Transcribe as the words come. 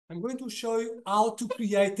I'm going to show you how to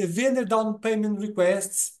create a vendor down payment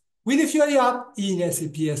requests with the FIORI app in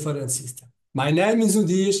SAP S4 system. My name is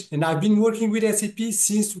Udish and I've been working with SAP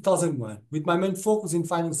since 2001 with my main focus in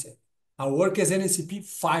finance. I work as an SAP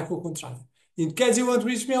FICO contractor. In case you want to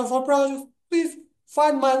reach me out for projects, please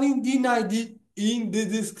find my LinkedIn ID in the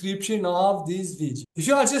description of this video. If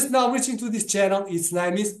you are just now reaching to this channel, its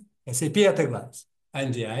name is SAP at a Glance.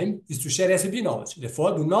 And the aim is to share SAP knowledge.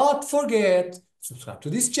 Therefore, do not forget to subscribe to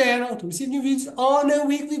this channel to receive new videos on a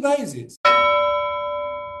weekly basis.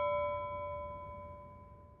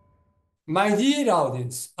 My dear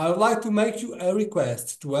audience, I would like to make you a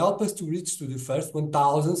request to help us to reach to the first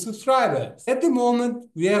 1,000 subscribers. At the moment,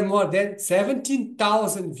 we have more than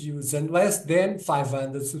 17,000 views and less than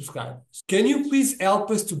 500 subscribers. Can you please help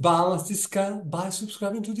us to balance this count by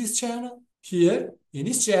subscribing to this channel? Here, in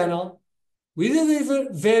this channel, we deliver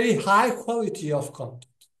very high quality of content.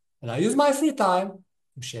 And I use my free time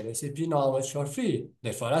to share SAP knowledge for free.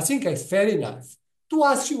 Therefore, I think it's fair enough to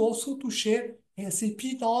ask you also to share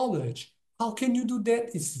SAP knowledge. How can you do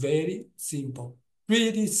that? It's very simple,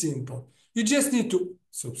 pretty simple. You just need to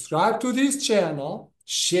subscribe to this channel,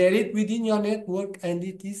 share it within your network, and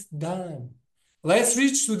it is done. Let's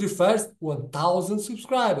reach to the first 1,000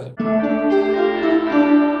 subscribers.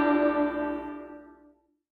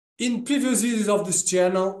 In previous videos of this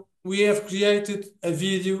channel, we have created a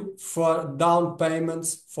video for down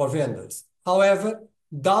payments for vendors. However,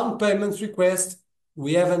 down payments request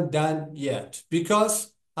we haven't done yet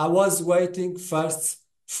because I was waiting first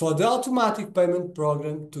for the automatic payment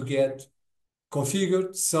program to get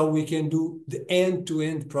configured so we can do the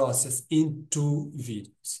end-to-end process in 2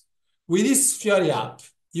 videos. With this FIORI app,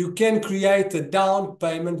 you can create a down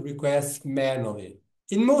payment request manually.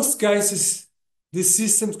 In most cases, the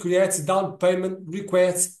system creates down payment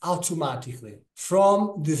requests automatically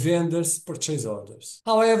from the vendor's purchase orders.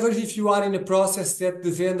 However, if you are in a process that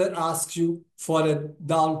the vendor asks you for a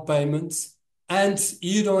down payment and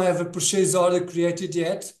you don't have a purchase order created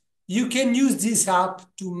yet, you can use this app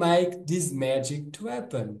to make this magic to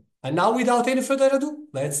happen. And now, without any further ado,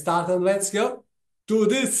 let's start and let's go to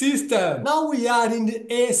the system. Now we are in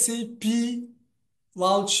the SAP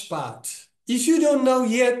LAUNCHPAD. If you don't know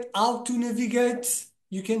yet how to navigate,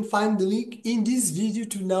 you can find the link in this video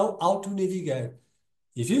to know how to navigate.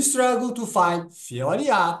 If you struggle to find FIORI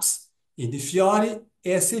apps in the FIORI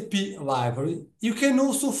SAP library, you can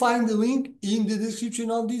also find the link in the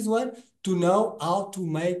description of this one to know how to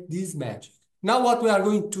make this magic. Now what we are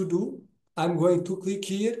going to do, I'm going to click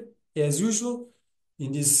here as usual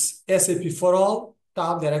in this SAP for All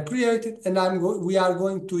tab that I created, and we are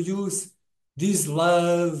going to use this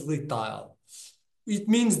lovely tile. It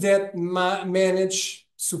means that manage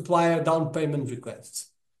supplier down payment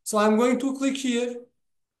requests. So I'm going to click here,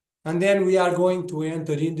 and then we are going to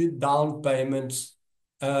enter in the down payments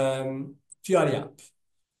FIORI app.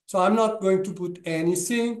 So I'm not going to put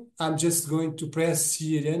anything. I'm just going to press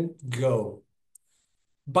here and go.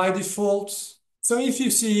 By default, so if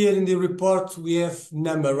you see here in the report, we have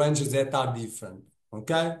number ranges that are different.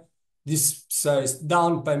 Okay, this says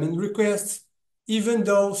down payment requests. Even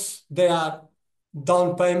though they are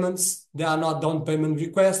down payments, they are not down payment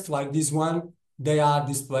requests like this one, they are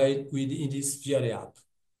displayed within this FIORI app.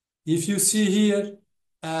 If you see here,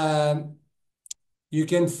 you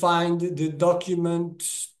can find the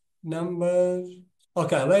document number.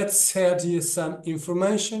 Okay, let's add here some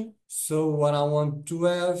information. So what I want to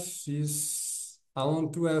have is, I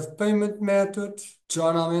want to have payment method,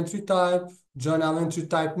 journal entry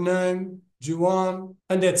type name, G1,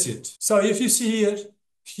 and that's it. So if you see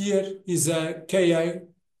here is a KA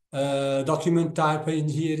document type, and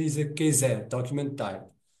here is a KZ document type.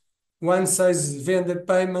 One says vendor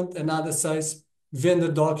payment, another says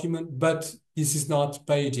vendor document, but this is not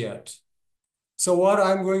paid yet. So what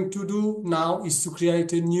I'm going to do now is to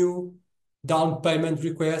create a new down payment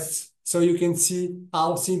request so you can see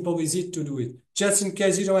how simple is it to do it. Just in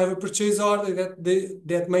case you don't have a purchase order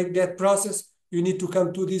that make that process, you need to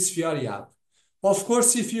come to this FIORI app. Of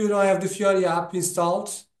course, if you don't have the FIORI app installed,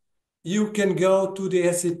 you can go to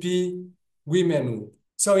the SAP GUI menu.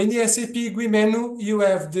 So in the SAP GUI menu, you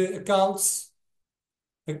have the accounts,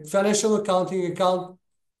 financial accounting, accounts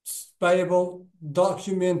payable,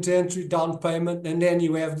 document entry, down payment, and then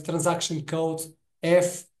you have the transaction code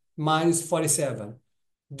F-47.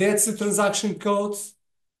 That's the transaction code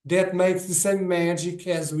that makes the same magic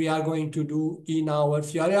as we are going to do in our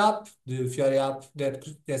FIORI app, the FIORI app that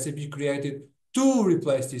SAP created to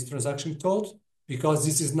replace this transaction code, because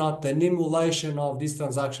this is not an emulation of this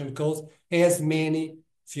transaction code as many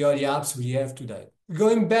FIORI apps we have today.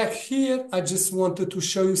 Going back here, I just wanted to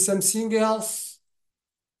show you something else.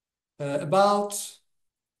 about.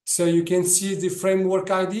 So you can see the framework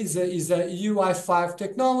ID is a UI5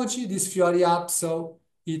 technology, this FIORI app. So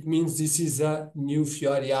it means this is a new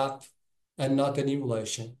FIORI app and not an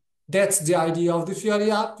emulation. That's the idea of the FIORI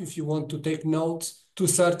app. If you want to take notes, to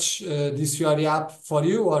search this FIORI app for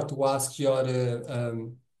you, or to ask your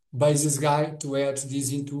basis guy to add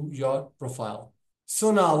this into your profile.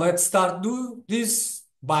 So now let's start do this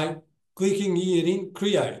by clicking here in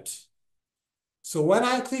Create. So when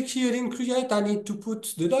I click here in Create, I need to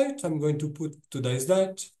put the date. I'm going to put today's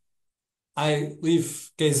date. I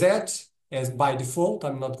leave KZ as by default.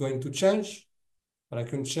 I'm not going to change, but I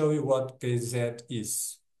can show you what KZ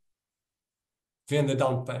is. Vendor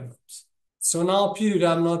down payments. So now period,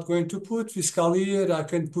 I'm not going to put fiscal year. I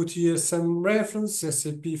can put here some reference,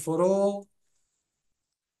 SAP for all.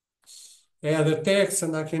 Add a text,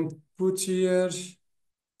 and I can put here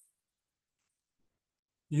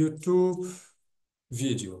YouTube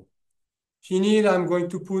video. In here, I'm going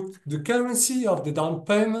to put the currency of the down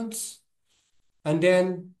payments, and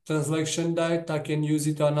then translation date, I can use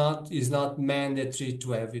it or not, is not mandatory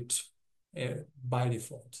to have it by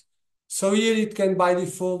default. So here it can by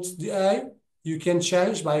default the A. You can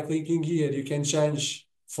change by clicking here. You can change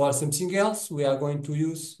for something else. We are going to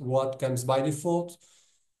use what comes by default.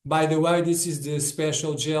 By the way, this is the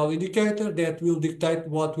special GL indicator that will dictate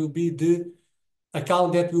what will be the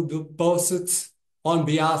account that will be posted on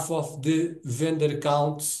behalf of the vendor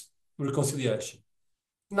accounts reconciliation.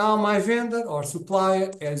 Now my vendor or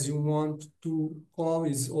supplier, as you want to call,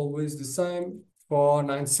 is always the same,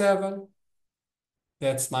 497.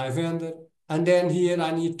 That's my vendor. And then here I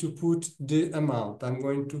need to put the amount. I'm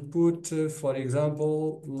going to put, for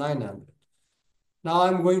example, 900. Now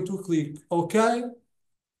I'm going to click OK.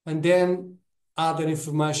 And then other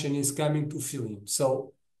information is coming to fill in.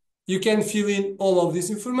 So you can fill in all of this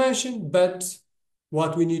information, but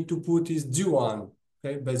what we need to put is due on.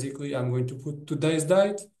 Okay, basically I'm going to put today's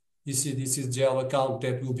date. You see, this is GL account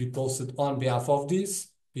that will be posted on behalf of this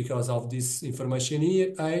because of this information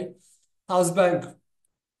here. House bank,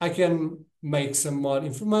 I can make some more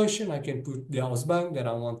information. I can put the house bank that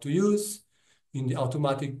I want to use in the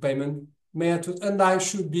automatic payment method, and I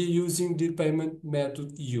should be using the payment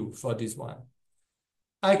method U for this one.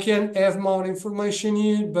 I can have more information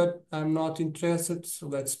here, but I'm not interested. So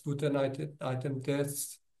let's put an item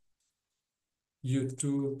test,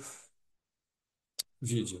 YouTube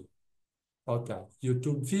video. Okay,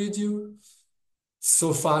 YouTube video.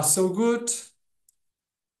 So far, so good.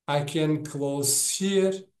 I can close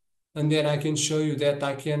here, and then I can show you that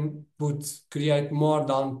I can create more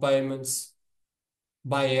down payments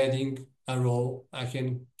by adding a row. I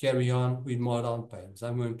can carry on with more down payments.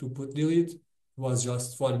 I'm going to put delete. It was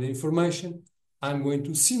just for the information. I'm going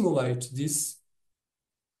to simulate this.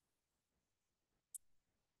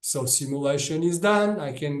 So simulation is done.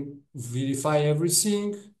 I can verify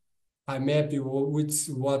everything. I'm happy with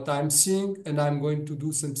what I'm seeing, and I'm going to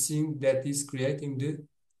do something that is creating the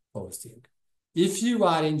posting. If you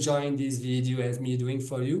are enjoying this video as me doing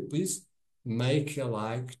for you, please make a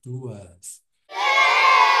like to us.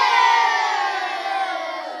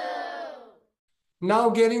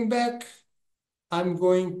 Now getting back, I'm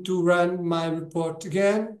going to run my report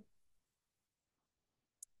again.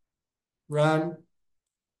 Run.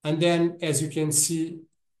 And then, as you can see,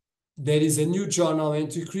 there is a new journal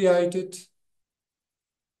entry created.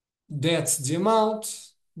 That's the amount.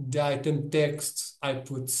 The item text, I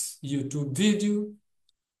put YouTube video.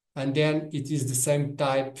 And then it is the same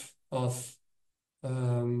type of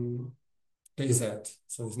KZ.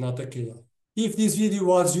 So it's not a KL. If this video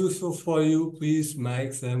was useful for you, please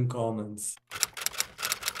make some comments.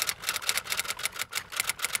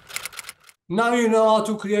 Now you know how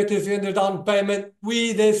to create a vendor down payment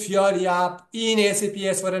with the FIORI app in SAP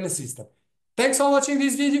S for Hana system. Thanks for watching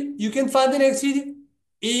this video. You can find the next video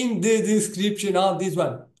in the description of this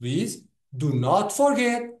one. Please do not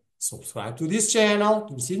forget, subscribe to this channel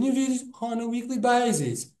to receive new videos on a weekly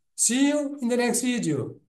basis. See you in the next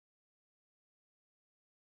video.